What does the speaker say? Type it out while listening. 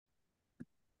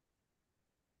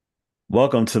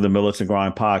Welcome to the Militant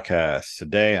Grind Podcast.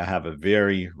 Today, I have a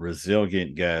very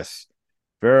resilient guest,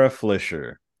 Farah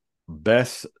Flisher,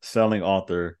 best-selling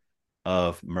author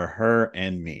of Meher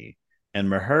and Me. And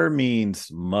Meher means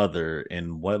mother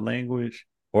in what language?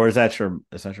 Or is that your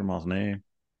mom's name?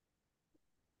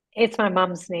 It's my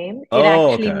mom's name. It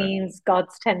Oh, actually okay. means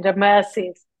God's tender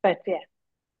mercies. But yeah,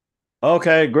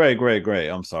 Okay, great, great, great.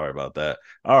 I'm sorry about that.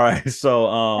 All right. So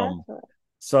that's um all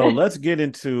so right. let's get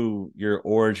into your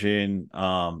origin.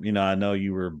 I know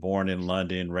you were born in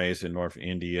London, raised in North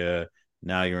India.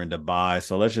 Now you're in Dubai.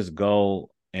 So let's just go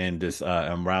and just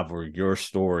unravel your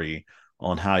story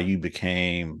on how you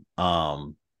became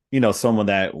someone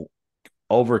that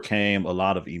overcame a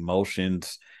lot of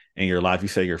emotions in your life. You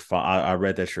say I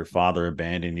read that your father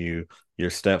abandoned you,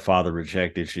 your stepfather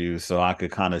rejected you. So I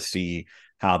could kind of see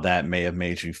how that may have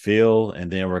made you feel. And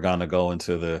then we're gonna go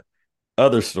into the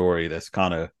other story that's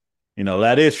kind of,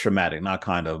 that is traumatic, not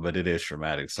kind of, but it is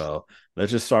traumatic. So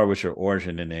let's just start with your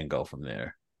origin and then go from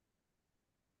there.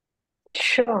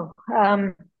 Sure.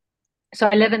 So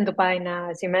I live in Dubai now,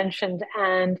 as you mentioned,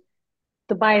 and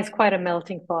Dubai is quite a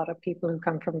melting pot of people who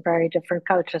come from very different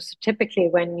cultures. So typically,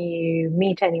 when you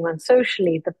meet anyone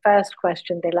socially, the first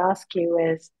question they'll ask you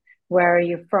is, "Where are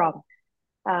you from?"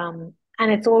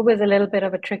 And it's always a little bit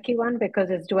of a tricky one because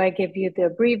it's do I give you the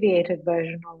abbreviated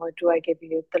version or do I give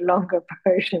you the longer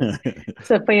version?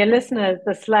 So for your listeners,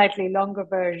 the slightly longer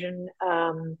version,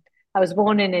 I was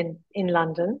born in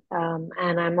London,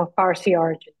 and I'm of Parsi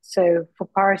origin. So for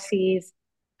Parsis,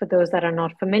 for those that are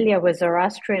not familiar, we're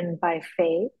Zoroastrian by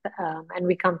faith, and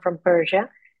we come from Persia.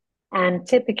 And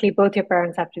typically, both your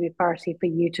parents have to be Parsi for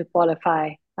you to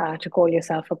qualify to call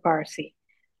yourself a Parsi.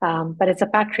 But it's a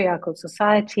patriarchal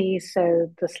society,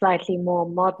 so the slightly more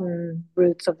modern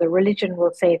roots of the religion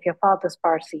will say if your father's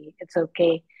Parsi, it's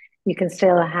okay. You can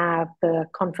still have the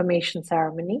confirmation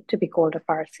ceremony to be called a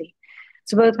Parsi.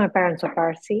 So both my parents were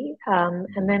Parsi.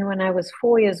 And then when I was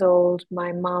 4 years old,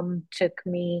 my mom took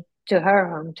me to her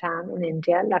hometown in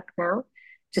India, Lucknow,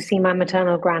 to see my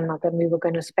maternal grandmother. And we were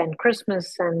going to spend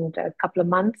Christmas and a couple of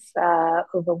months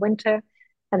over winter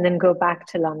and then go back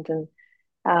to London.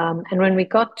 And when we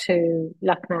got to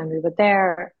Lucknow and we were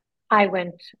there, I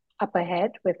went up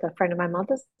ahead with a friend of my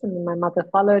mother's, and my mother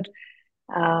followed.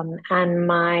 And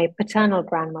my paternal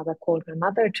grandmother called my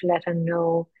mother to let her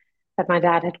know that my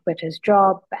dad had quit his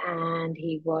job and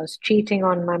he was cheating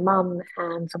on my mum.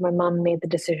 And so my mum made the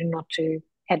decision not to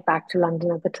head back to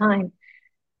London at the time.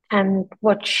 And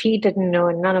what she didn't know,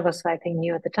 and none of us, I think,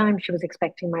 knew at the time, she was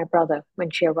expecting my brother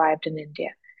when she arrived in India.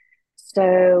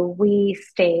 So we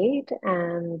stayed,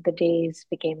 and the days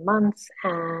became months,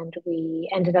 and we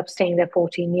ended up staying there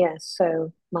 14 years.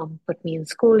 So mom put me in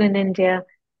school in India,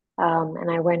 and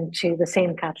I went to the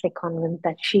same Catholic convent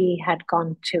that she had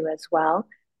gone to as well,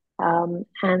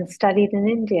 and studied in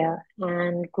India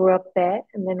and grew up there.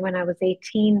 And then when I was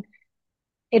 18,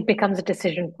 it becomes a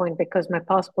decision point because my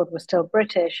passport was still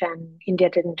British and India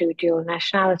didn't do dual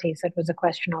nationality. So it was a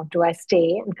question of do I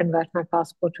stay and convert my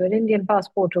passport to an Indian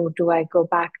passport or do I go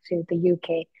back to the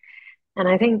UK? And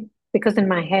I think because in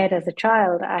my head as a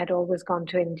child, I had always gone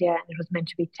to India and it was meant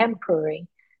to be temporary.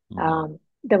 Mhm.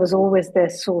 There was always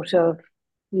this sort of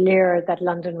lure that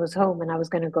London was home and I was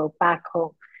going to go back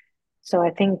home. So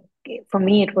I think for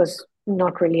me, it was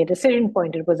not really a decision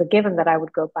point. It was a given that I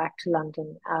would go back to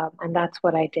London. And that's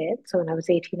what I did. So when I was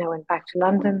 18, I went back to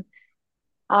London.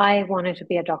 I wanted to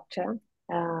be a doctor.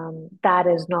 That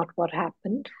is not what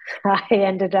happened. I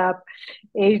ended up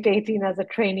aged 18 as a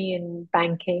trainee in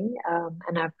banking,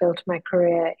 and I've built my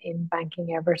career in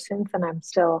banking ever since, and I'm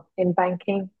still in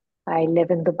banking. I live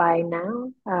in Dubai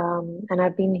now, and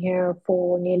I've been here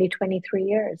for nearly 23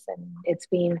 years, and it's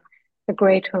been a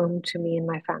great home to me and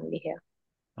my family here.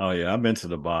 Oh yeah, I've been to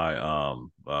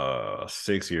Dubai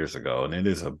 6 years ago, and it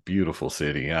is a beautiful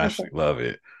city. I Okay. actually love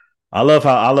it. I love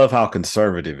how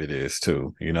conservative it is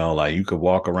too. Like you could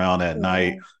walk around at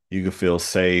night, Yeah. you could feel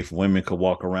safe. Women could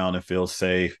walk around and feel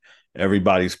safe.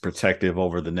 Everybody's protective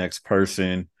over the next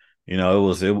person. It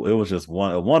was just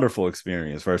a wonderful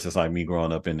experience versus like me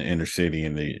growing up in the inner city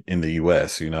in the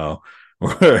US, where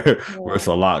it's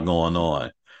Yeah. a lot going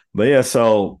on. But yeah,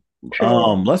 so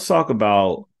True. let's talk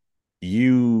about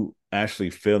you actually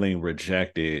feeling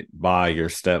rejected by your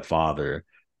stepfather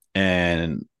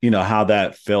and how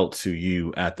that felt to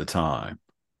you at the time.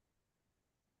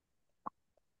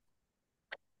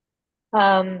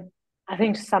 Um, I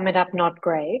think to sum it up, not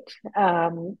great,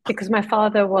 because my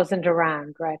father wasn't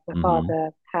around, right? My Hmm.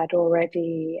 father had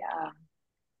already,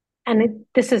 and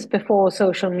this is before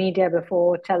social media,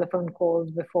 before telephone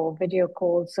calls, before video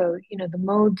calls. So, the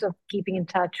modes of keeping in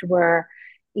touch were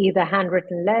either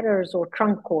handwritten letters or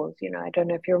trunk calls. I don't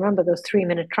know if you remember those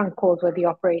 3-minute trunk calls where the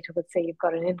operator would say, you've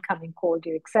got an incoming call, do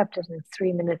you accept it? And it's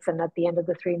 3 minutes, and at the end of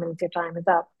the 3 minutes, your time is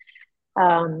up.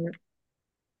 Um,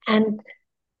 and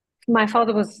my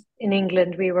father was in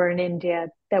England, we were in India.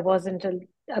 There wasn't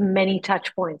a many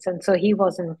touch points. And so he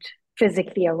wasn't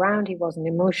physically around, he wasn't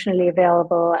emotionally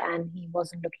available, and he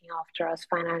wasn't looking after us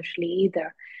financially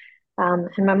either.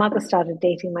 And my mother started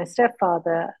dating my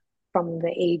stepfather from the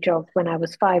age of when I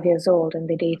was 5 years old, and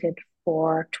they dated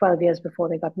for 12 years before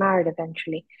they got married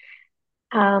eventually.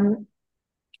 Um,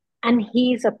 and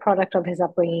he's a product of his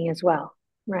upbringing as well,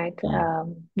 right?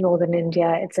 Mm. Northern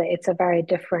India, it's a very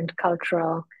different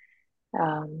cultural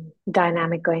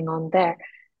dynamic going on there.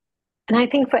 And I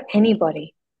think for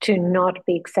anybody to not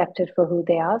be accepted for who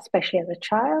they are, especially as a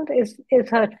child, is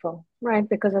hurtful, right?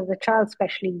 Because as a child,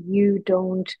 especially, you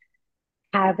don't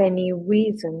have any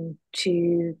reason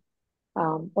to,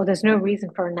 or there's no reason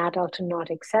for an adult to not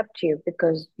accept you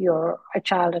because you're a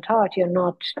child at heart. You're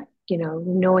not,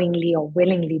 knowingly or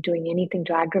willingly doing anything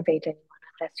to aggravate anyone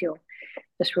unless you're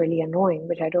just really annoying,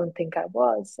 which I don't think I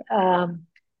was.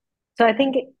 So I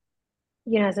think,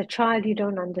 as a child, you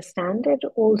don't understand it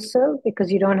also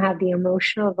because you don't have the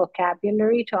emotional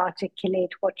vocabulary to articulate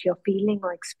what you're feeling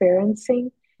or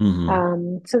experiencing.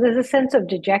 Hmm. So there's a sense of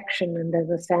dejection and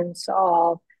there's a sense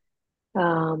of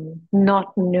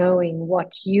not knowing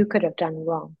what you could have done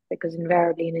wrong, because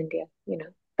invariably in India, the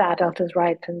adult is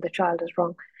right and the child is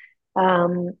wrong.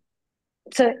 Um,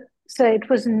 so so it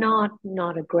was not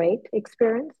a great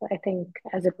experience, I think,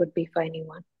 as it would be for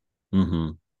anyone.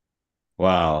 Hmm.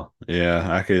 Wow. Yeah,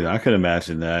 I could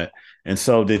imagine that. And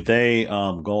so did they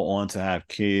go on to have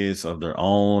kids of their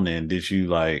own? And did you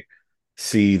like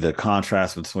see the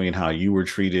contrast between how you were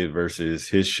treated versus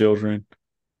his children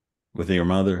with your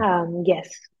mother? Yes,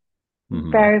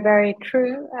 Hmm. very, very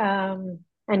true.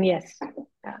 And yes,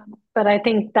 but I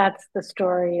think that's the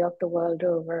story of the world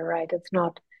over, right? It's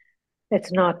not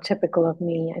typical of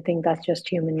me. I think that's just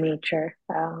human nature.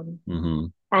 Hmm.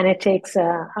 And it takes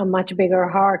a much bigger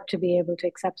heart to be able to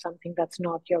accept something that's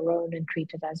not your own and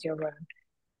treat it as your own.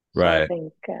 So I Right.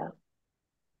 think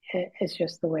it's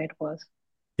just the way it was.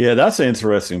 Yeah, that's an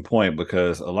interesting point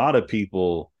because a lot of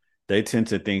people they tend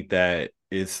to think that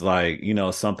it's like,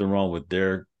 something wrong with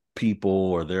their people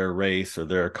or their race or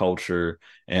their culture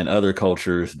and other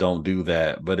cultures don't do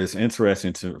that. But it's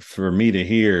interesting for me to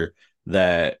hear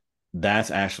that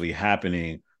that's actually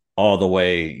happening all the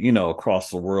way, across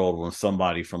the world when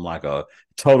somebody from like a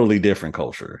totally different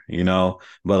culture.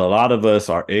 But a lot of us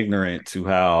are ignorant to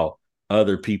how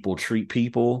other people treat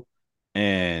people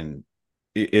and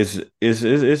it's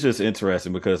just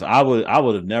interesting because I would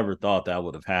have never thought that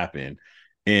would have happened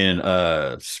in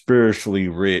a spiritually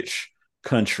rich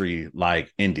country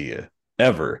like India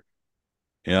ever.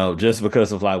 Just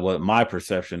because of like what my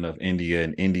perception of India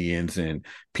and Indians and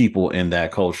people in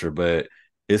that culture. But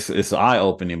it's eye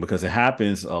opening because it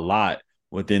happens a lot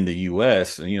within the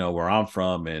US, where I'm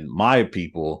from and my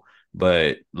people.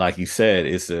 But like you said,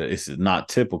 it's not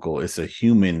typical.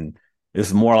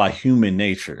 It's more like human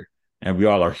nature. And we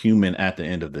all are human at the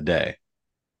end of the day,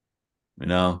 you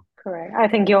know? Correct. I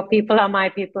think your people are my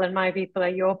people and my people are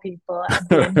your people. At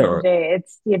the end of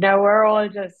the day, we're all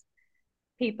just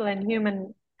people and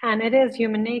human, and it is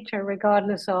human nature,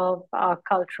 regardless of our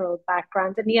cultural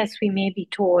backgrounds. And yes, we may be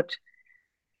taught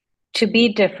to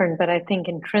be different, but I think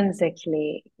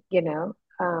intrinsically,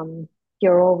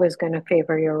 you're always going to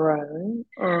favor your own,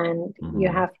 and you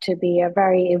Mhm. have to be a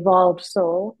very evolved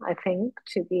soul, I think,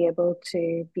 to be able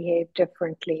to behave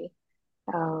differently.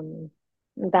 Um,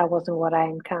 that wasn't what I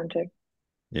encountered.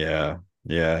 Yeah.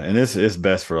 Yeah. And it's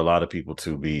best for a lot of people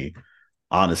to be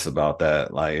honest about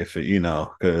that. Like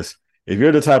because if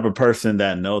you're the type of person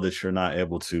that know that you're not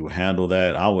able to handle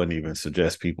that, I wouldn't even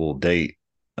suggest people date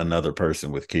another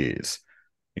person with kids.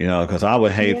 Because I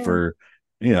would hate Yeah. for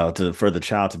the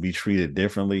child to be treated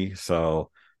differently. So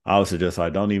I would suggest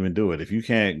like don't even do it. If you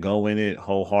can't go in it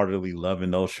wholeheartedly loving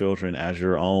those children as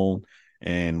your own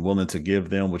and willing to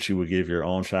give them what you would give your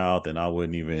own child, then I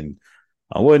wouldn't even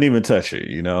touch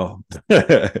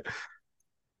it.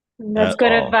 That's At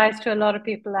good all. advice to a lot of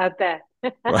people out there.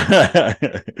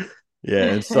 Right.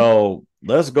 Yeah. And so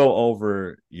let's go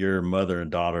over your mother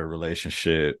and daughter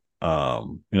relationship,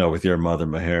 with your mother,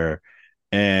 Maher.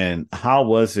 And how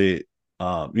was it?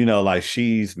 Like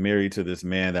she's married to this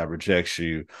man that rejects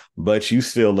you, but you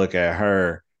still look at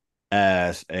her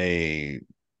as you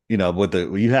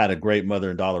had a great mother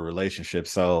and daughter relationship.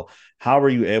 So how were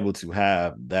you able to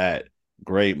have that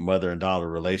great mother and daughter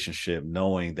relationship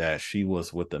knowing that she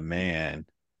was with a man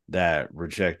that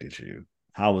rejected you?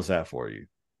 How was that for you?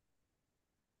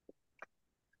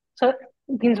 So,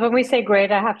 means when we say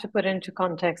great, I have to put into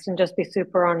context and just be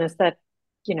super honest that,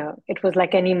 it was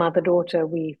like any mother-daughter.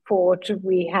 We fought,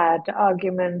 we had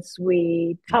arguments,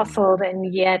 we Mm-hmm. tussled,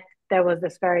 and yet there was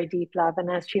this very deep love. And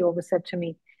as she always said to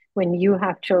me, when you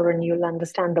have children, you'll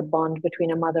understand the bond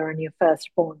between a mother and your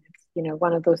firstborn. It's,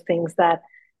 one of those things that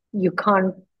you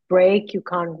can't break, you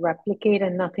can't replicate,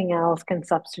 and nothing else can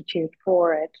substitute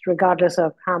for it, regardless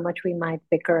of how much we might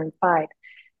bicker and fight.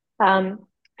 Um,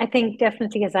 I think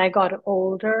definitely as I got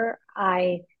older,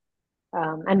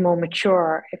 and more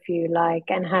mature, if you like,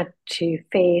 and had to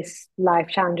face life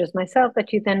challenges myself,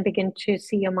 that you then begin to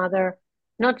see your mother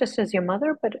not just as your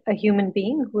mother, but a human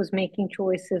being who was making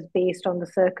choices based on the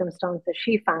circumstances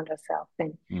she found herself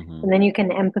in. Mm-hmm. And then you can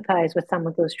empathize with some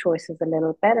of those choices a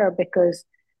little better because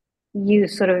you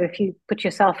sort of, if you put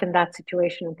yourself in that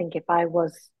situation and think, if I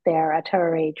was there at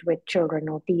her age with children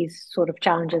or these sort of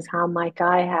challenges, how might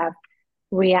I have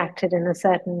reacted in a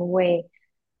certain way?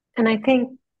 And I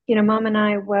think, mom and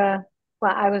I were,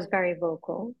 well, I was very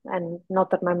vocal, and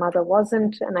not that my mother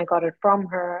wasn't, and I got it from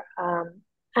her.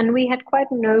 And we had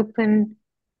quite an open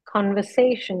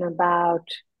conversation about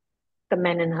the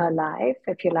men in her life,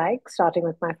 if you like, starting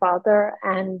with my father.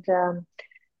 And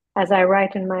as I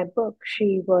write in my book,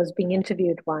 she was being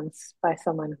interviewed once by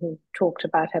someone who talked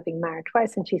about her being married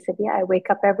twice. And she said, yeah, I wake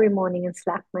up every morning and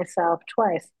slap myself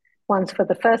twice, once for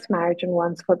the first marriage and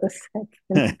once for the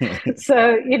second.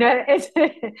 So,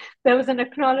 there was an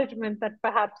acknowledgement that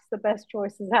perhaps the best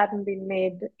choices hadn't been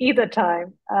made either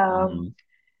time. Mm-hmm.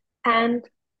 And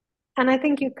and I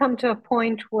think you come to a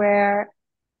point where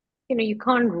you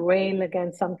can't rail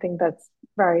against something that's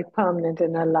very permanent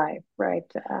in her life, right?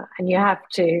 And you have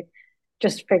to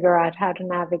just figure out how to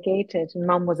navigate it. And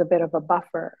mom was a bit of a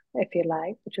buffer, if you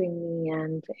like, between me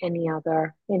and any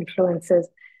other influences.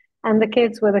 And the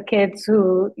kids were the kids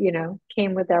who,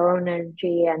 came with their own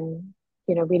energy and,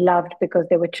 we loved because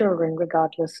they were children,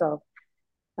 regardless of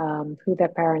who their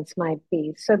parents might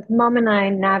be. So mom and I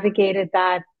navigated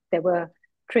that. There were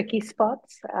tricky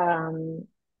spots.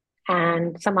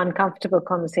 And some uncomfortable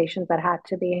conversations that had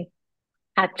to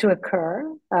occur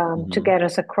to Mm-hmm. get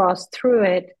us across through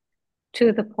it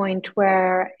to the point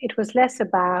where it was less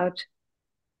about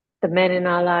the men in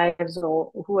our lives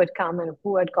or who had come and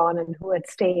who had gone and who had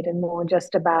stayed, and more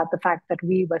just about the fact that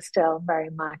we were still very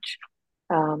much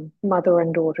mother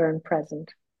and daughter and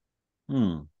present.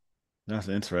 Hmm. That's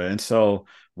interesting. And so,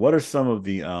 what are some of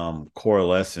the core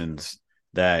lessons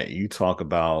that you talk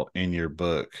about in your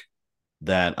book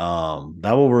that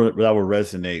will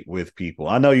resonate with people?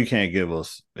 I know you can't give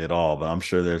us it all, but I'm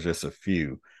sure there's just a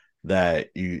few that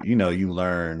you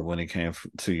learned when it came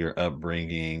to your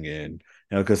upbringing, and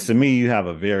because to me you have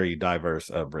a very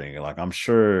diverse upbringing. Like I'm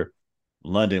sure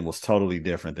London was totally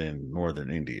different than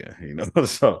Northern India,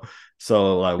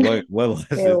 so like what It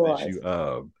lessons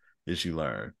was. did you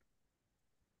learn?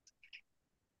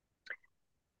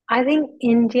 I think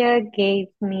India gave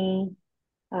me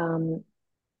um,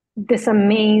 this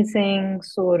amazing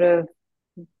sort of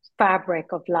fabric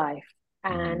of life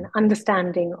and Mm-hmm.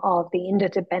 understanding of the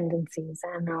interdependencies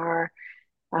and our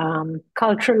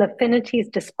cultural affinities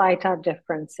despite our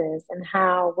differences, and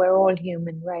how we're all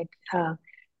human, right?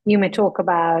 You may talk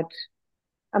about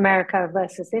America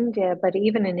versus India, but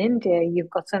even in India, you've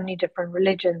got so many different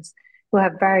religions who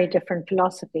have very different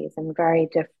philosophies and very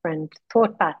different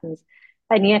thought patterns.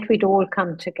 And yet we'd all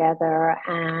come together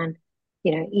and,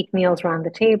 eat meals around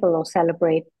the table or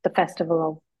celebrate the festival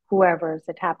of whoever's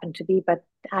it happened to be, but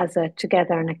as a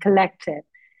together and a collective.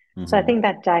 So I Mm-hmm. think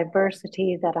that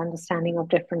diversity, that understanding of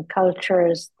different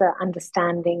cultures, the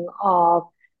understanding of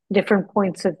different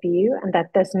points of view, and that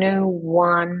there's no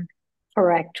one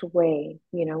correct way.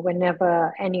 We're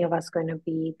never any of us going to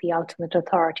be the ultimate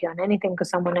authority on anything because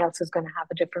someone else is going to have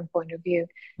a different point of view.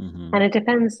 Mm-hmm. And it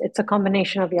depends, it's a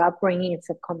combination of your upbringing, it's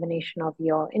a combination of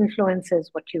your influences,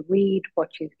 what you read, what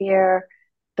you hear,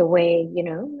 the way,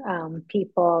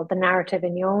 people, the narrative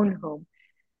in your own home.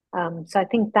 So I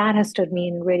think that has stood me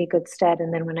in really good stead.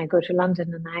 And then when I go to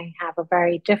London and I have a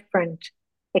very different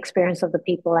experience of the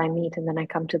people I meet, and then I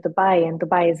come to Dubai, and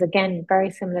Dubai is again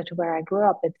very similar to where I grew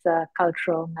up. It's a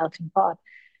cultural melting pot.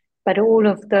 But all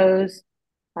of those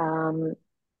um,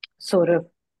 sort of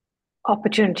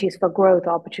opportunities for growth,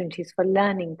 opportunities for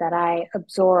learning that I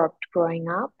absorbed growing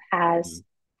up has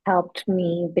helped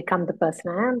me become the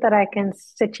person I am, that I can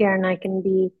sit here and I can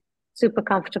be super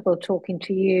comfortable talking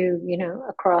to you,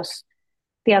 across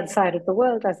the other side of the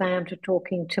world as I am to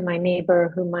talking to my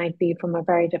neighbor who might be from a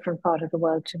very different part of the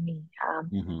world to me.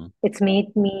 Mm-hmm. It's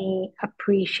made me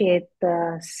appreciate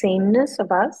the sameness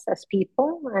of us as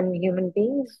people and human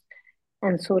beings,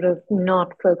 and sort of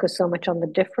not focus so much on the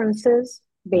differences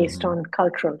based Mm-hmm. on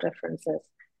cultural differences.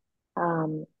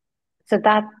 Um, so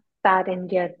that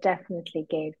India definitely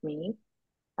gave me.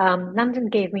 London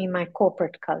gave me my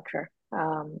corporate culture.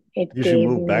 It Did you gave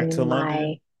move back me to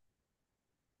my.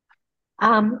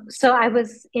 London? So I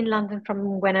was in London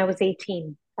from when I was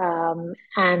 18,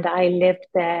 and I lived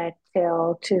there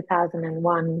till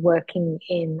 2001, working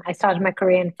in. I started my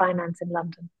career in finance in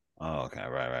London. Oh, okay.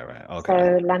 Right.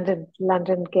 Okay. So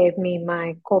London gave me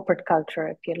my corporate culture,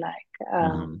 if you like.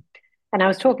 Mm-hmm. And I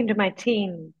was talking to my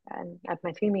team and at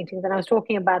my team meetings, and I was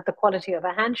talking about the quality of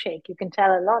a handshake. You can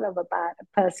tell a lot about a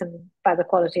person by the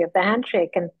quality of the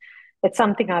handshake, and it's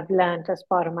something I've learned as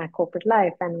part of my corporate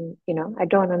life. And I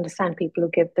don't understand people who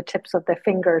give the tips of their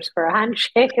fingers for a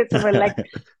handshake. So we're like,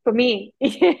 for me,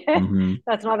 Mm-hmm.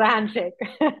 that's not a handshake.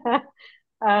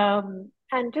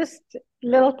 And just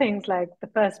little things like the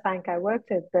first bank I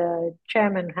worked at, the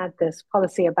chairman had this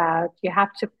policy about you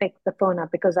have to pick the phone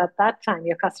up because at that time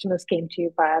your customers came to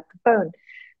you via the phone.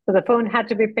 So the phone had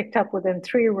to be picked up within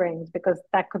 3 rings because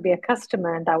that could be a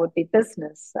customer and that would be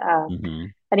business. Mm-hmm.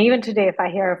 And even today, if I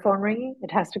hear a phone ringing,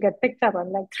 it has to get picked up.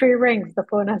 I'm like, 3 rings, the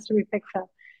phone has to be picked up.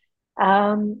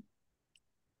 Um,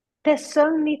 there's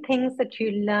so many things that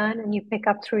you learn and you pick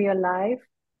up through your life,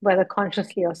 whether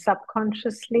consciously or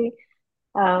subconsciously.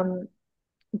 Um,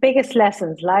 Biggest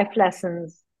lessons, life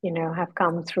lessons, have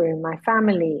come through my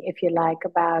family, if you like,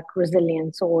 about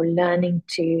resilience or learning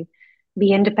to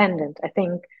be independent. I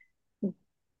think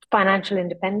financial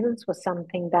independence was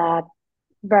something that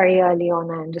very early on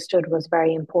I understood was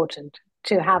very important.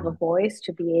 To have a voice,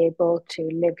 to be able to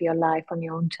live your life on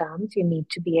your own terms, you need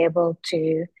to be able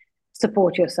to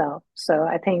support yourself. So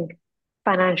I think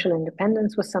financial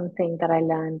independence was something that I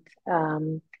learned.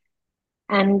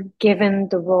 And given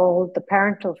the role the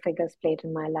parental figures played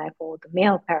in my life, or the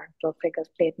male parental figures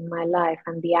played in my life,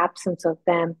 and the absence of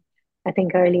them, I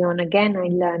think early on again, I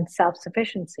learned self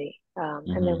sufficiency. And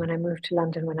then Mm-hmm. when I moved to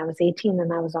London when I was 18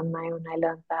 and I was on my own, I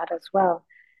learned that as well.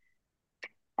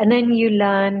 And then you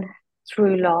learn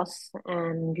through loss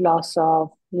and loss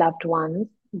of loved ones,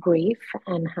 grief,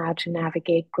 and how to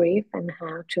navigate grief and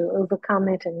how to overcome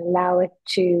it and allow it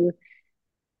to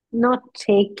not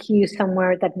take you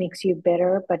somewhere that makes you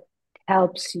bitter, but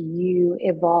helps you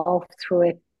evolve through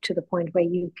it to the point where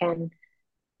you can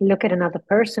look at another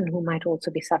person who might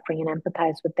also be suffering and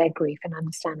empathize with their grief and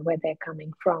understand where they're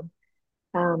coming from.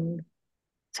 Um,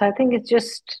 so I think it's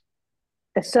just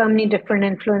there's so many different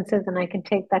influences, and I can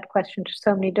take that question to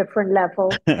so many different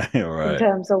levels in Right.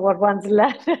 terms of what one's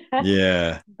learned.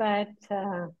 Yeah. But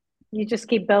you just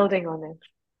keep building on it.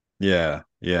 Yeah.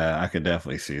 I could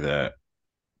definitely see that.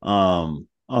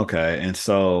 Okay. And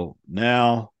so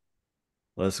now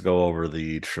let's go over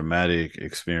the traumatic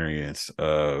experience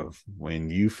of when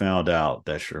you found out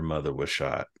that your mother was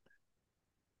shot.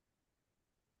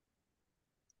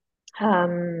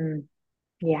 Um,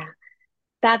 yeah,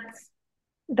 that's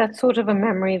that's sort of a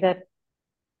memory that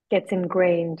gets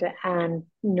ingrained, and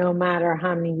no matter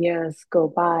how many years go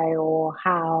by or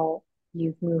how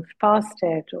you've moved past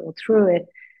it or through it,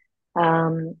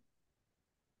 um,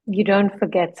 you don't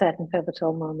forget certain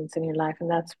pivotal moments in your life,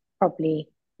 and that's probably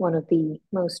one of the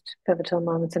most pivotal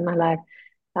moments in my life.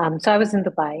 So I was in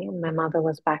Dubai, and my mother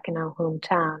was back in our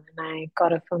hometown, and I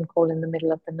got a phone call in the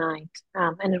middle of the night,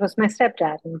 and it was my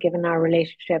stepdad. And given our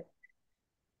relationship,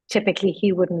 typically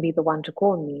he wouldn't be the one to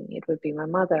call me; it would be my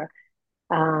mother.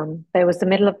 But it was the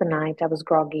middle of the night. I was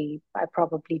groggy. I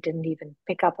probably didn't even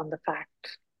pick up on the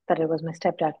fact that it was my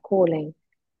stepdad calling.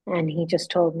 And he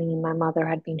just told me my mother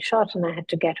had been shot and I had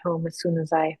to get home as soon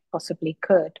as I possibly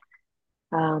could.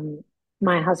 Um,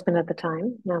 my husband at the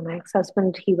time, now my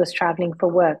ex-husband, he was traveling for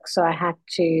work. So I had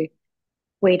to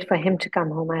wait for him to come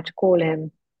home. I had to call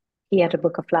him. He had to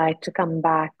book a flight to come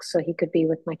back so he could be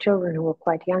with my children who were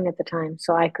quite young at the time.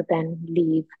 So I could then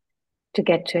leave to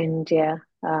get to India.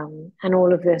 And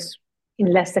all of this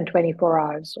in less than 24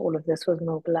 hours, all of this was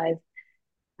mobilized.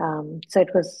 So it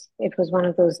was one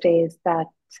of those days that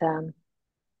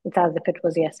it's as if it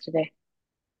was yesterday.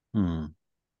 Hmm.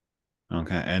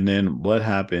 Okay. And then what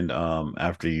happened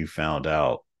after you found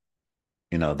out,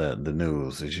 the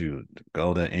news? Did you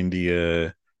go to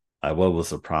India? Like what was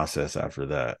the process after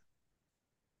that?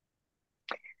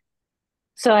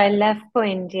 So I left for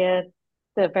India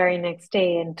the very next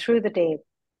day, and through the day,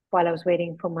 while I was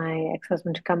waiting for my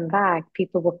ex-husband to come back,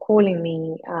 people were calling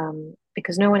me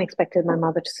because no one expected my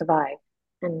mother to survive.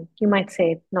 And you might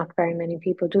say not very many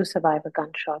people do survive a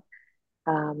gunshot.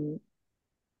 Um,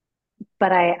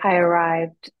 but I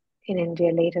arrived in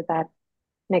India later that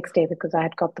next day because I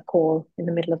had got the call in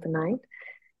the middle of the night.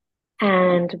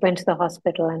 and went to the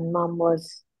hospital. And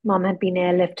mom had been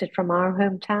airlifted from our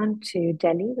hometown to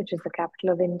Delhi, which is the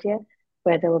capital of India,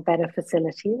 where there were better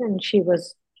facilities. And she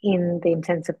was in the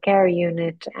intensive care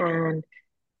unit, and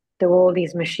there were all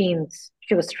these machines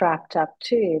she was strapped up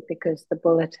to because the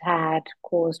bullet had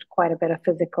caused quite a bit of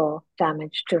physical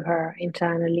damage to her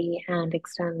internally and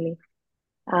externally.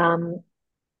 Um,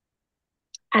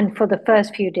 and for the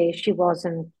first few days, she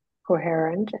wasn't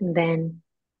coherent. And then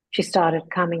she started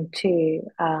coming to,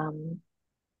 and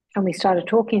we started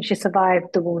talking. She survived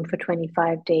the wound for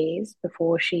 25 days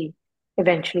before she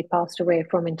eventually passed away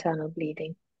from internal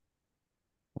bleeding.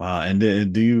 Wow. And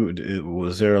then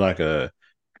was there like a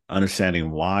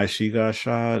understanding why she got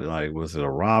shot? Like, was it a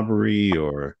robbery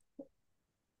or?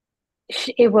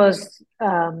 It was,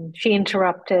 she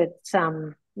interrupted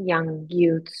some young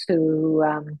youths who,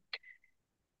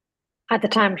 at the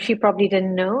time, she probably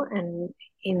didn't know. And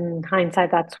in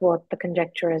hindsight, that's what the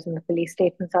conjecture is. And the police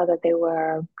statements are that they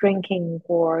were drinking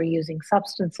or using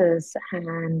substances,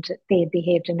 and they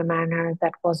behaved in a manner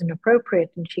that wasn't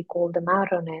appropriate. And she called them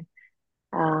out on it,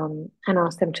 and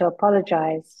asked them to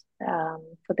apologize,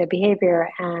 for their behavior.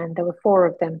 And there were four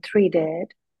of them, three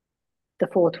did. The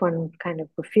fourth one kind of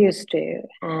refused to,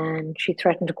 and she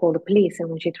threatened to call the police. And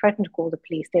when she threatened to call the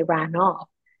police, they ran off.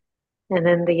 And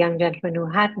then the young gentleman who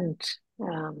hadn't,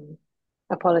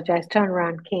 apologized, turned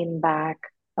around, came back,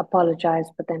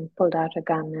 apologized, but then pulled out a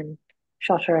gun and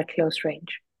shot her at close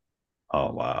range.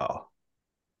 Oh, wow.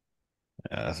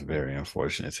 Yeah, that's very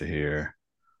unfortunate to hear.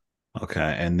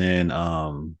 Okay. And then,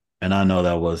 and I know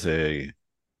that was a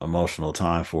emotional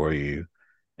time for you.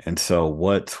 And so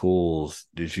what tools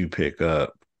did you pick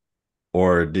up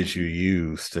or did you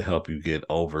use to help you get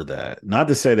over that? Not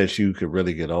to say that you could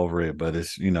really get over it, but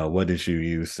it's, what did you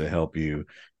use to help you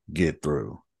get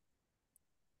through?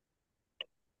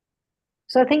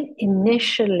 So I think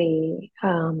initially,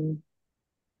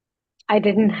 I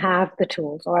didn't have the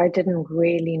tools, or I didn't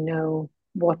really know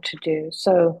what to do.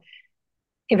 So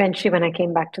eventually, when I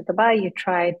came back to Dubai, you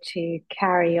try to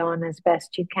carry on as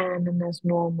best you can and as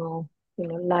normal,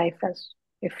 life as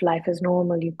if life is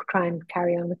normal, you try and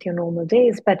carry on with your normal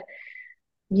days. But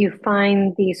you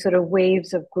find these sort of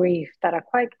waves of grief that are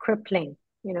quite crippling.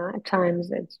 At times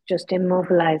it's just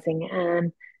immobilizing.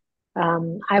 And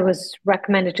I was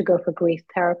recommended to go for grief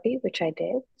therapy, which I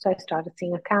did. So I started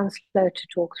seeing a counselor to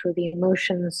talk through the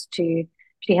emotions, to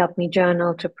she helped me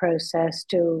journal, to process,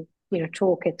 to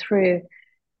talk it through,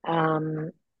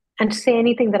 um, and to say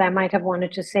anything that I might have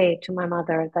wanted to say to my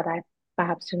mother that I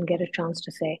perhaps didn't get a chance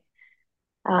to say.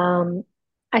 Um,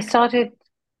 I started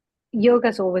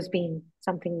Yoga's always been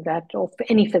something that, or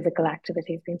any physical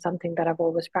activity has been something that I've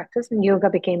always practiced, and yoga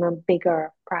became a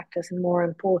bigger practice and more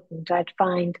important. I'd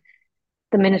find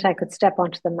the minute I could step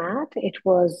onto the mat, it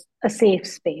was a safe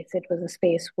space. It was a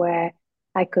space where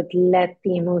I could let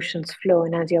the emotions flow.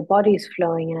 And as your body's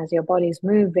flowing and as your body's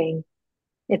moving,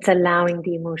 it's allowing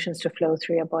the emotions to flow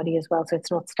through your body as well. So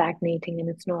it's not stagnating and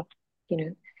it's not, you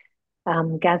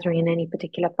know, gathering in any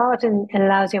particular part, and it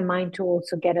allows your mind to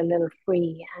also get a little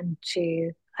free and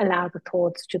to allow the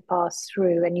thoughts to pass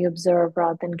through, and you observe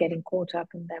rather than getting caught up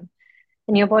in them.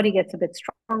 And your body gets a bit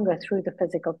stronger through the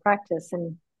physical practice,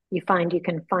 and you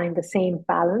can find the same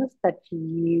balance that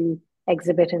you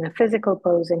exhibit in a physical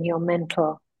pose in your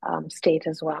mental state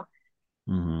as well.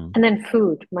 Mm-hmm. And then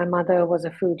food. My mother was a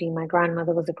foodie. My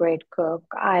grandmother was a great cook.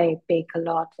 I bake a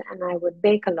lot, and I would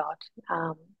bake a lot.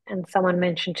 And someone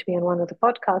mentioned to me on one of the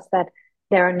podcasts that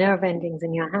there are nerve endings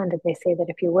in your hand, and they say that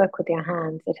if you work with your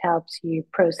hands, it helps you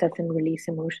process and release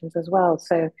emotions as well.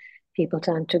 So people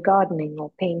turn to gardening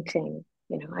or painting.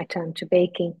 I turned to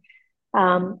baking.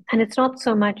 And it's not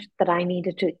so much that I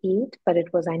needed to eat, but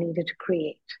it was I needed to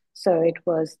create. So it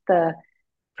was the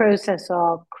process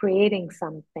of creating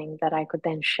something that I could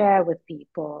then share with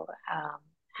people,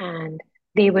 and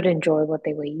they would enjoy what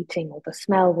they were eating, or the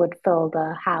smell would fill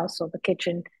the house or the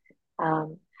kitchen.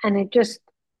 And it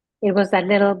was that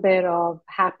little bit of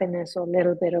happiness or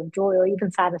little bit of joy or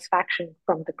even satisfaction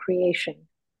from the creation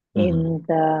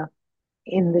Mm-hmm.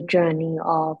 in the journey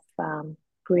of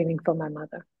grieving for my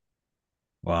mother.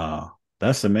 Wow.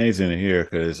 That's amazing to hear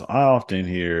because I often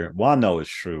hear, well, I know it's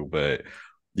true, but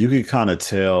you can kind of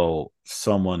tell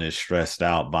someone is stressed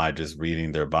out by just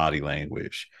reading their body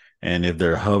language. And if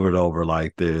they're hovered over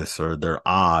like this or their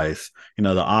eyes,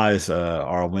 the eyes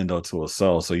are a window to a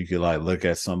soul. So you could like look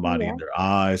at somebody in Yeah. their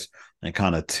eyes and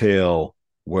kind of tell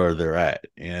where they're at.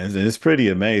 And it's pretty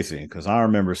amazing because I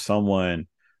remember someone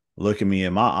looking me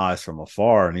in my eyes from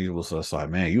afar and he was just like,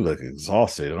 man, you look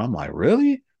exhausted. And I'm like,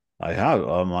 really? Like how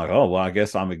I'm like, oh well, I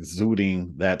guess I'm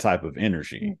exuding that type of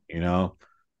energy.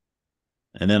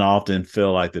 And then I often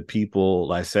feel like the people,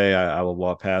 like say I would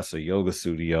walk past a yoga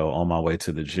studio on my way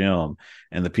to the gym,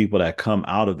 and the people that come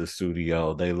out of the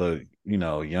studio, they look,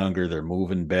 younger, they're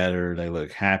moving better, they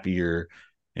look happier.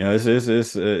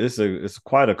 It's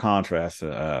quite a contrast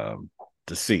to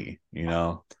see.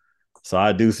 So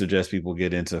I do suggest people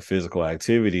get into physical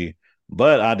activity,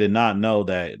 but I did not know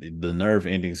that the nerve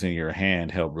endings in your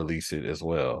hand help release it as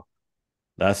well.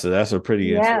 That's a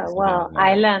pretty Yeah, interesting thing to well,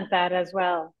 I know. learned that as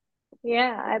well.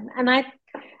 Yeah,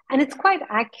 and it's quite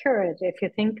accurate if you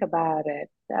think about it.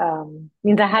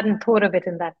 Means I hadn't thought of it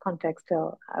in that context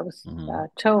till I was Hmm.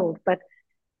 told, but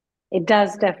it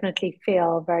does definitely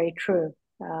feel very true.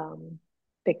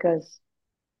 Because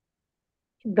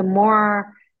the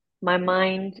more my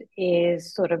mind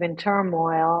is sort of in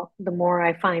turmoil, the more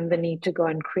I find the need to go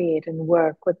and create and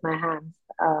work with my hands,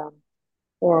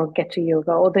 or get to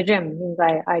yoga or the gym. Means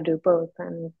I do both,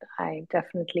 and I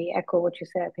definitely echo what you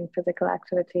say. I think physical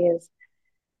activity is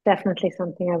definitely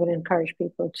something I would encourage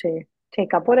people to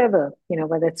take up, whatever,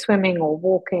 whether it's swimming or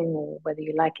walking, or whether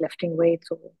you like lifting weights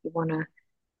or you want to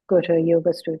go to a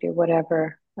yoga studio,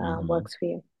 whatever Hmm. works for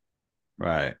you.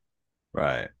 Right,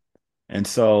 right. And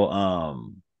so,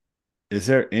 is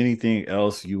there anything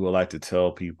else you would like to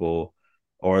tell people,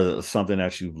 or something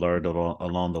that you've learned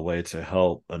along the way to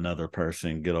help another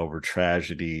person get over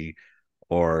tragedy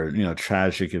or,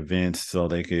 tragic events so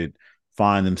they could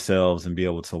find themselves and be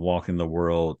able to walk in the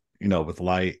world, with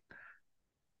light?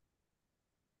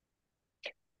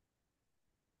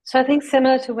 So I think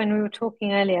similar to when we were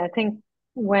talking earlier, I think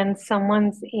when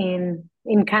someone's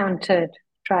encountered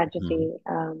Hmm. tragedy,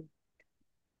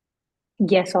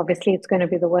 yes, obviously it's going to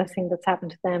be the worst thing that's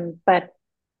happened to them, but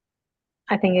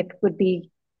I think it would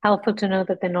be helpful to know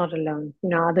that they're not alone.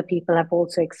 Other people have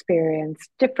also experienced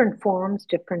different forms,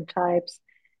 different types,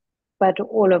 but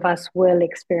all of us will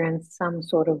experience some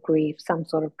sort of grief, some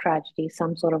sort of tragedy,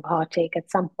 some sort of heartache at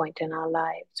some point in our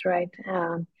lives, right?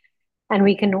 And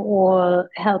we can all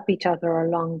help each other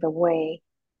along the way.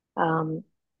 Um,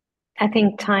 I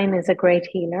think time is a great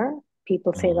healer.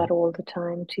 People say Hmm. that all the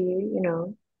time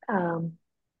to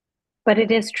but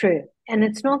it is true. And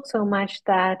it's not so much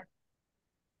that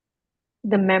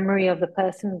the memory of the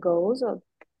person goes, or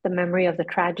the memory of the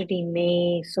tragedy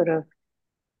may sort of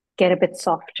get a bit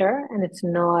softer and it's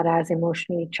not as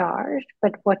emotionally charged.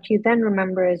 But what you then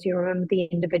remember is you remember the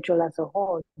individual as a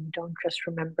whole. You don't just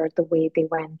remember the way they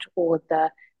went or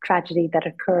the tragedy that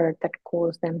occurred that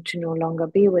caused them to no longer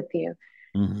be with you.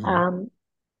 Hmm. Um,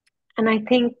 and I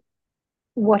think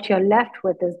what you're left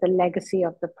with is the legacy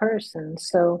of the person.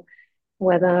 So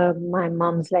whether my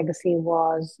mom's legacy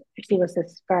was she was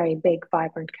this very big,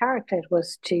 vibrant character, it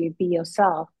was to be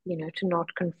yourself, to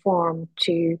not conform,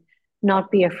 to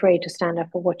not be afraid to stand up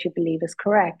for what you believe is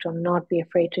correct, or not be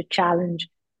afraid to challenge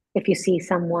if you see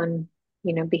someone,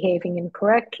 behaving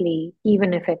incorrectly,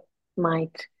 even if it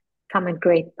might come at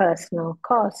great personal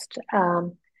cost.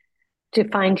 To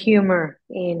find humor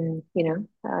in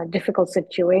difficult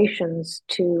situations,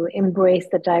 to embrace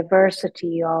the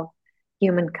diversity of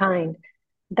humankind.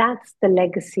 That's the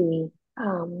legacy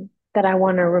that I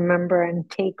want to remember and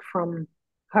take from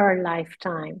her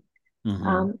lifetime.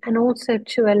 Hmm. And also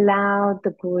to allow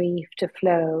the grief to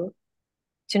flow,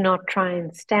 to not try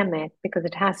and stem it because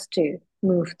it has to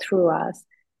move through us,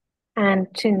 and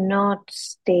to not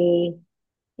stay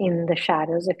in the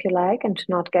shadows, if you like, and to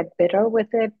not get bitter with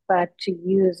it, but to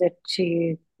use it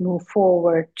to move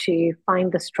forward, to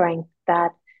find the strength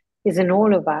that is in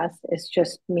all of us. It's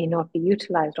just may not be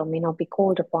utilized or may not be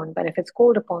called upon. But if it's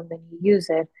called upon, then you use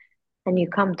it and you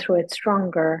come through it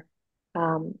stronger.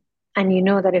 Um, and you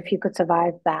know that if you could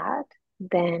survive that,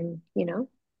 then,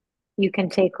 you can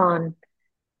take on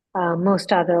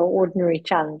most other ordinary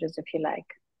challenges, if you like.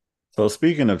 So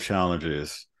speaking of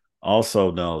challenges,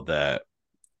 also know that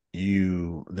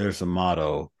there's a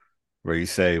motto where you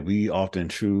say we often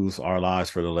choose our lives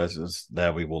for the lessons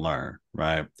that we will learn,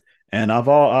 right? And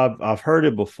I've heard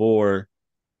it before,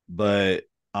 but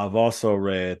I've also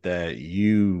read that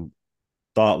you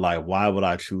thought like, why would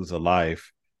I choose a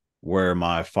life where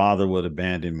my father would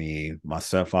abandon me, my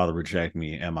stepfather reject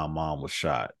me, and my mom was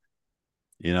shot?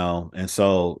 And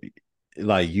so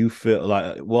like you feel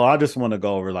like, well, I just want to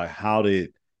go over like how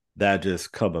did that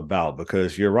just come about?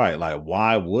 Because you're right, like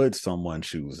why would someone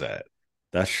choose that?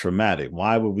 That's traumatic.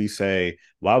 Why would we,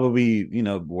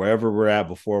 wherever we're at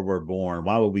before we're born,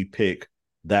 why would we pick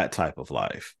that type of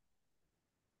life?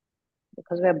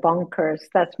 Because we're bonkers.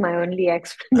 That's my only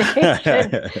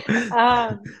explanation.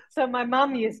 So my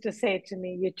mom used to say to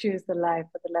me, "You choose the life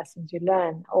for the lessons you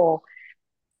learn." Or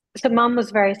so mom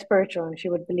was very spiritual, and she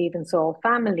would believe in soul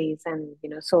families and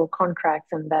soul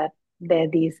contracts, and that They're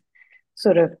these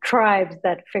sort of tribes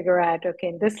that figure out, okay,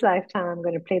 in this lifetime, I'm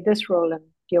going to play this role and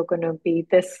you're going to be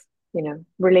this,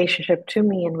 relationship to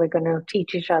me, and we're going to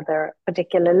teach each other a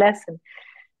particular lesson.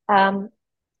 Um,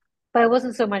 but it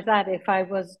wasn't so much that if I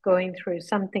was going through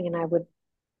something and I would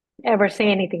ever say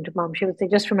anything to mom, she would say,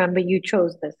 just remember you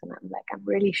chose this. And I'm like, I'm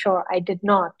really sure I did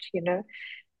not,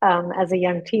 as a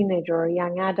young teenager or a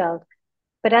young adult.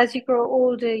 But as you grow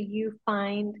older, you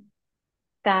find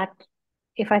that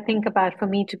if I think about for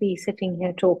me to be sitting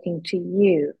here talking to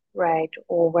you, right,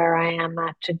 or where I am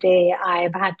at today,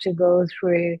 I've had to go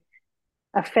through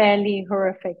a fairly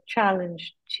horrific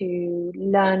challenge to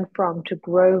learn from, to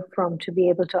grow from, to be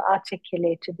able to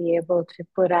articulate, to be able to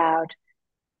put out,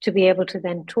 to be able to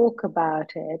then talk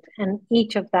about it. And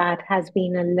each of that has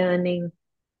been a learning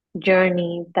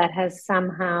journey that has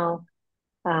somehow,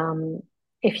 um,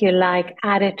 if you like,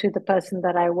 added to the person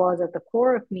that I was at the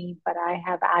core of me, but I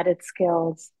have added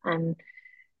skills and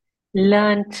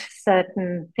learned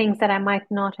certain things that I might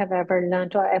not have ever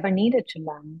learned or ever needed to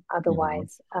learn Mm-hmm.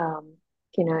 otherwise.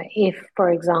 If, for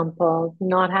example,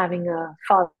 not having a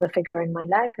father figure in my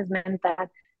life has meant that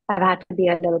I've had to be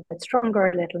a little bit stronger,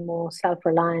 a little more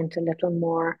self-reliant, a little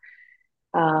more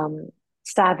um,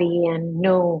 savvy, and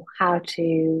know how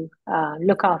to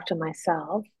look after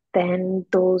myself, then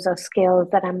those are skills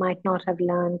that I might not have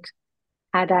learned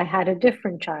had I had a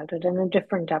different childhood and a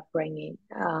different upbringing.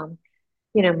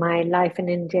 My life in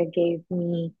India gave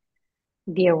me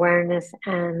the awareness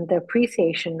and the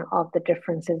appreciation of the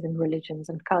differences in religions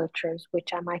and cultures, which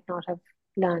I might not have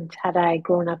learned had I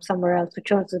grown up somewhere else or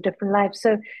chose a different life.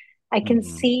 So I can Mm-hmm.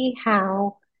 see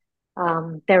how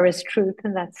there is truth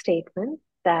in that statement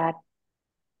that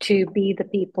to be the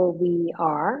people we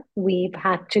are, we've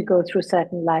had to go through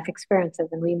certain life experiences,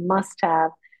 and we must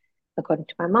have, according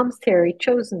to my mom's theory,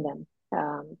 chosen them,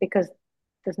 because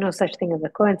there's no such thing as a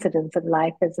coincidence, and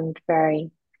life isn't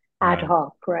very ad Right.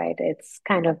 hoc, right? It's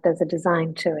kind of, there's a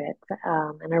design to it,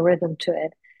 and a rhythm to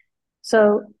it.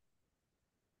 So,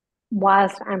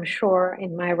 whilst I'm sure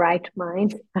in my right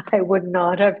mind, I would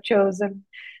not have chosen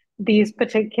these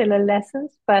particular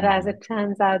lessons, but as Mm-hmm. it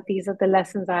turns out, these are the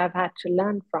lessons I have had to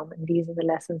learn from, and these are the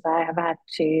lessons I have had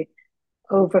to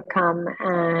overcome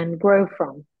and grow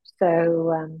from.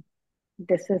 So,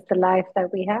 this is the life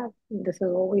that we have. This is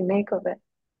what we make of it.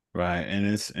 Right. And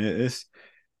it's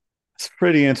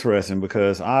pretty interesting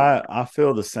because I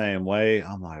feel the same way.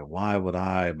 I'm like, why would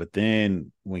I? But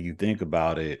then when you think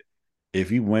about it, if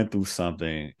you went through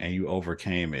something and you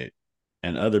overcame it,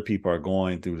 and other people are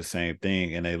going through the same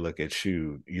thing and they look at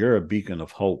you, you're a beacon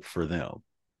of hope for them.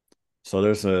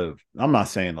 So I'm not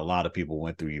saying a lot of people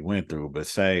you went through, but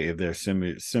say if there's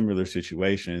similar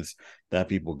situations that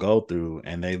people go through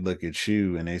and they look at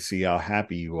you and they see how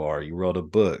happy you are, you wrote a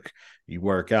book, you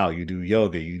work out, you do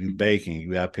yoga, you do baking,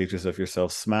 you have pictures of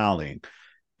yourself smiling.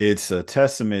 It's a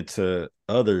testament to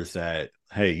others that,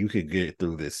 hey, you could get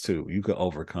through this too. You could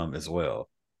overcome as well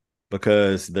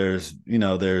because there's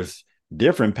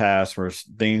different paths for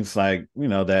things like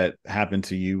that happen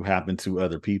to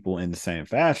other people in the same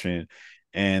fashion,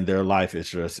 and their life is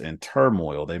just in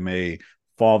turmoil. They may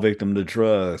fall victim to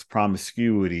drugs,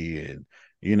 promiscuity, and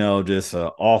just an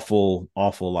awful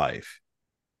life.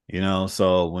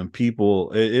 So when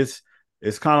people it's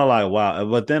kind of like, wow.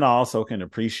 But then I also can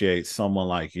appreciate someone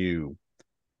like you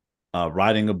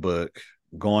writing a book,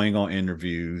 going on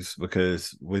interviews,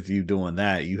 because with you doing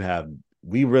that,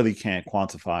 we really can't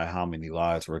quantify how many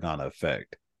lives we're going to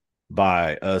affect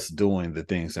by us doing the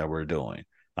things that we're doing.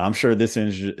 I'm sure this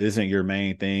isn't your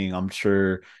main thing. I'm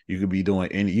sure you could be doing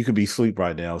you could be asleep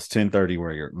right now. It's 10:30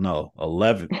 where you're no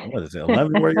 11. What is it?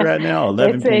 11 where you're at now?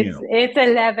 11 it's p.m. it's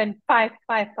 11, 5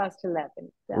 past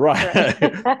 11. That's Right.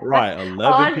 right. Right.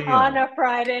 11 on p.m. a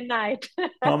Friday night.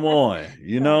 Come on, That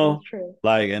is true.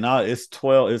 like, and it's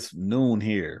 12, it's noon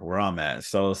here where I'm at.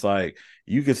 So it's like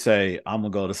you could say, I'm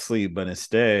gonna go to sleep, but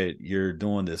instead you're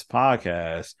doing this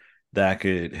podcast that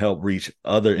could help reach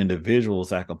other individuals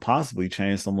that could possibly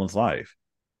change someone's life.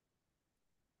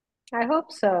 I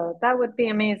hope so. That would be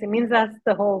amazing. It means that's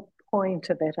the whole point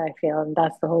of it, I feel, and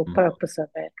that's the whole Mhm. purpose of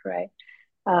it, right?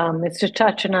 It's to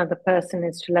touch another person,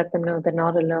 it's to let them know they're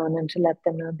not alone, and to let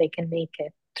them know they can make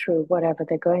it through whatever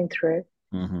they're going through,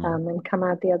 Mhm. and come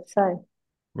out the other side.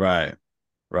 Right.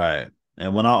 Right.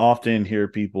 And when I often hear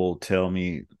people tell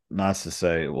me, not to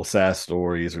say, well, sad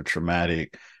stories or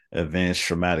traumatic events,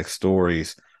 traumatic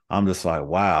stories, I'm just like,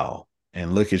 wow.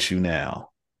 And look at you now.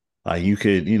 Like you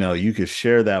could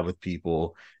share that with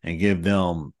people and give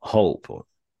them hope,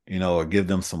 or give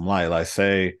them some light. Like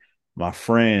say my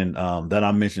friend that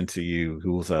I mentioned to you,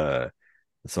 who was a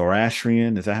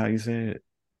Zoroastrian, is that how you say it?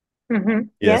 Yeah,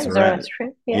 Yes,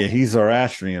 Zoroastrian. Yeah. yeah, he's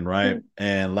Zoroastrian, right? Mm.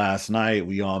 And last night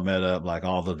we all met up, like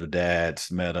all of the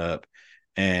dads met up,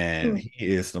 and Mm.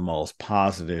 he is the most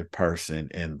positive person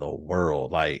in the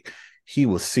world. Like he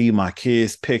will see my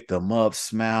kids, pick them up,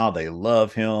 smile, they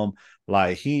love him.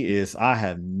 Like he is, I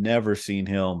have never seen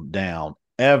him down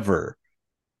ever.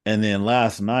 And then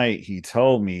last night he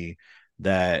told me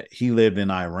that he lived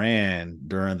in Iran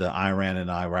during the Iran and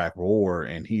Iraq war,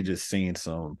 and he just seen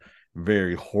some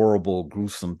very horrible,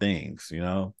 gruesome things, you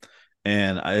know.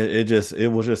 And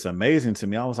it was just amazing to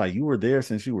me. I was like, "You were there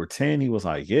since you were 10?" He was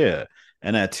like, "Yeah."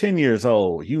 And at 10 years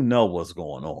old, you know what's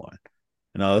going on.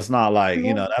 You know, it's not like, you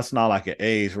Yeah. know, that's not like an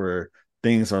age where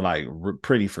things are like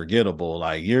pretty forgettable.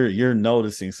 Like you're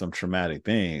noticing some traumatic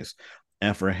things.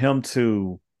 And for him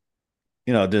to,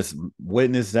 you know, just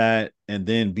witness that and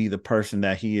then be the person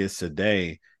that he is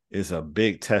today is a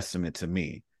big testament to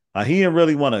me. Like he didn't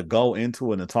really want to go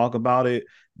into it and talk about it,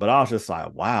 but I was just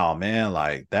like, wow, man,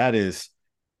 like that's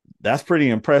pretty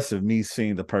impressive. Me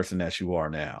seeing the person that you are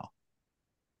now,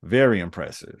 very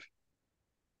impressive.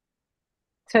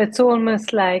 So it's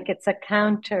almost like it's a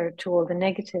counter to all the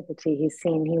negativity he's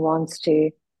seen. He wants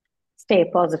to stay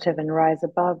positive and rise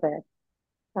above it.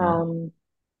 Mhm. Um,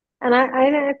 and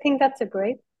I think that's a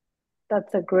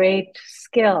great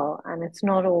skill. And it's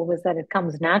not always that it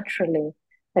comes naturally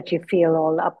that you feel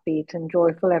all upbeat and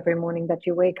joyful every morning that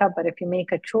you wake up. But if you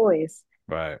make a choice,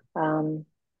 Right. um,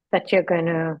 that you're going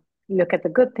to look at the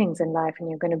good things in life and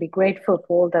you're going to be grateful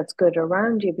for all that's good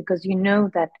around you because you know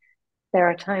that there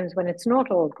are times when it's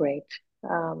not all great.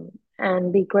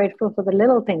 And be grateful for the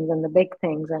little things and the big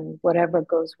things and whatever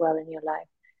goes well in your life,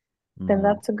 then Mhm.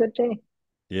 that's a good day.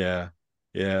 Yeah.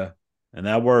 Yeah. And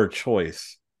that word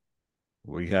choice,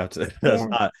 we have to,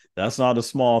 Yeah. that's not a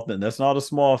small thing. That's not a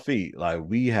small feat. Like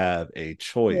we have a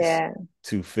choice Yeah.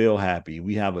 to feel happy.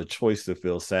 We have a choice to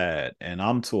feel sad. And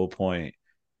I'm to a point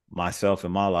myself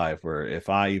in my life where if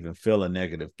I even feel a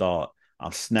negative thought,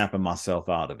 I'm snapping myself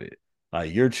out of it.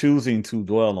 Like you're choosing to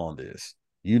dwell on this.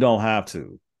 You don't have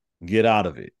to get out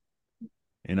of it.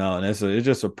 You know, and it's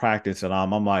just a practice that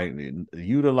I'm like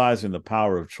utilizing the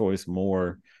power of choice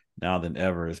more now than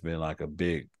ever has been like a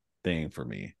big thing for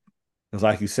me. Because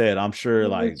like you said, I'm sure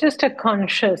It's like, just a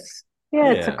conscious,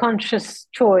 yeah, it's a yeah. conscious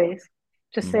choice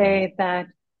to Mhm. say that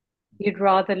you'd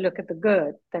rather look at the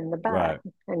good than the bad,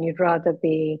 Right. and you'd rather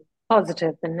be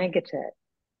positive than negative.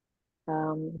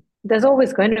 There's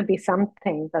always going to be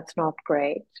something that's not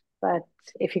great, but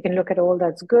if you can look at all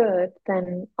that's good,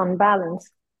 then on balance,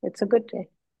 it's a good day.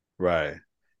 Right.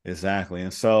 Exactly.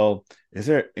 And so, is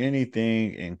there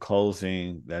anything in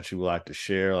closing that you would like to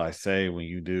share? Like, say, when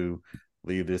you do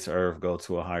leave this earth, go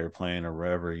to a higher plane or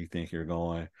wherever you think you're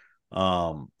going,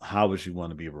 how would you want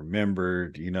to be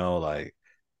remembered? You know, like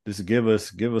just give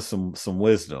us some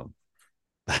wisdom.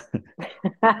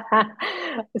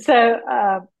 So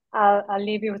I'll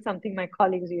leave you with something my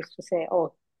colleagues used to say,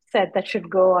 or said that should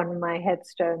go on my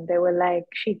headstone. They were like,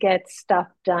 she gets stuff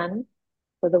done.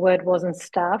 But the word wasn't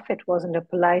stuff, it wasn't a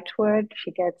polite word.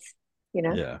 She gets, you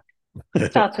know, Yeah.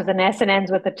 starts with an S and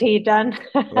ends with a T done.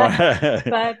 Right.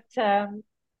 But yeah,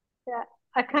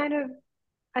 I kind of,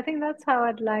 I think that's how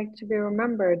I'd like to be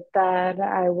remembered, that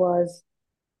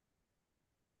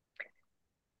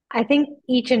I think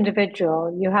each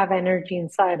individual, you have energy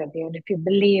inside of you. And if you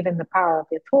believe in the power of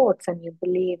your thoughts and you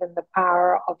believe in the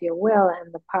power of your will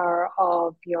and the power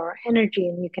of your energy,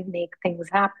 and you can make things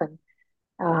happen.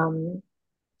 Um,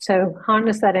 so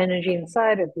harness that energy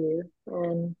inside of you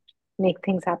and make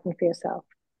things happen for yourself.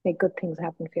 Make good things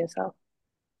happen for yourself.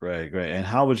 Great, great. And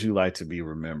how would you like to be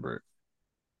remembered?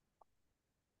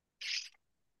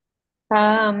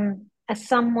 As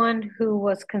someone who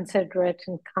was considerate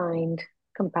and kind,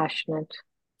 compassionate,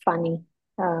 funny,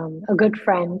 a good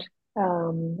friend,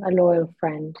 a loyal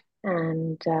friend,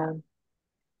 and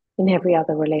in every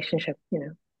other relationship,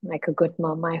 like a good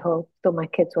mom, I hope, though my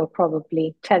kids will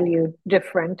probably tell you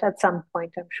different at some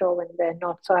point, I'm sure, when they're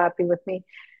not so happy with me.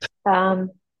 Um,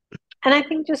 and I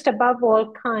think just above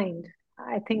all, kind.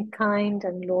 I think kind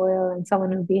and loyal and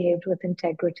someone who behaved with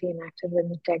integrity and acted with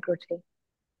integrity.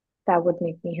 That would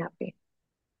make me happy.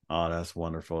 Oh, that's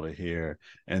wonderful to hear.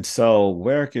 And so,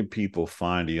 where can people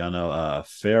find you? I know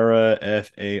Farah,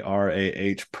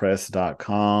 FARAH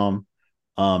press.com.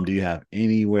 Do you have They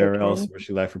anywhere else can. where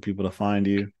you like for people to find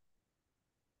you?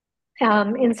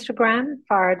 Instagram,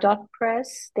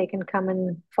 farah.press. They can come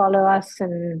and follow us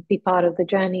and be part of the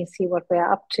journey, see what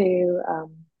we're up to.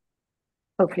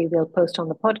 Hopefully, we'll post on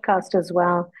the podcast as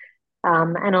well.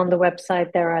 And on the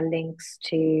website, there are links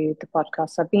to the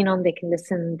podcasts I've been on. They can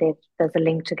listen. There's a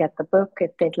link to get the book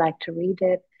if they'd like to read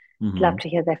it. Love Hmm. to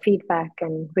hear their feedback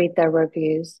and read their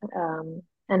reviews,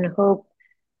 and hope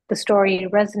the story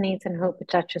resonates and hope it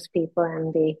touches people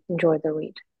and they enjoy the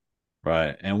read.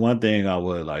 Right. And one thing I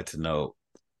would like to note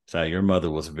is that your mother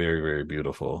was very, very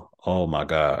beautiful. Oh my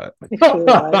God. She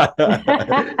was.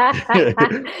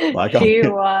 Like I,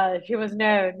 She was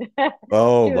known.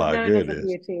 oh She was my known as a goodness.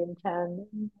 beauty in town.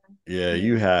 Yeah,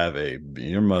 Yeah,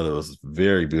 your mother was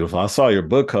very beautiful. I saw your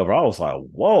book cover. I was like,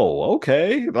 whoa,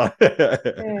 okay.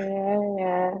 yeah,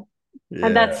 yeah.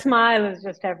 And that Yeah. smile is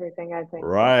just everything, I think.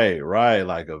 Right, right.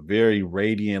 Like a very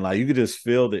radiant, like you could just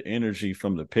feel the energy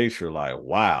from the picture, like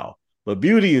wow. But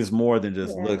beauty is more than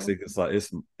just looks. Yeah, It's like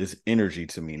it's energy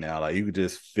to me now. Like you could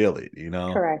just feel it, you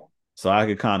know? correct. So I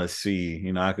could kind of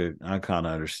see, I kind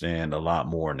of understand a lot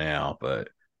more now, but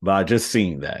I just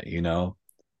seen that, you know?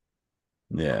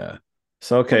 Yeah.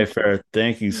 So okay, Thank you. Farrah,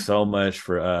 thank you so much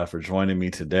for joining me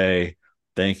today.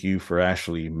 Thank you for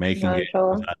actually making Not it. at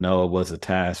all. I know it was a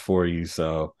task for you.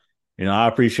 So, I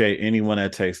appreciate anyone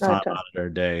that takes Not time at all. out of their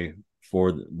day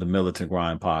for the Militant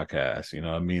Grind podcast.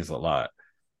 It means a lot.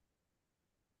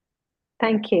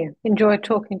 Thank you. Enjoy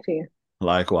talking to you.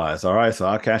 Likewise. All right, so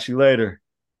I'll catch you later.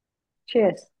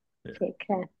 Cheers. Take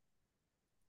care.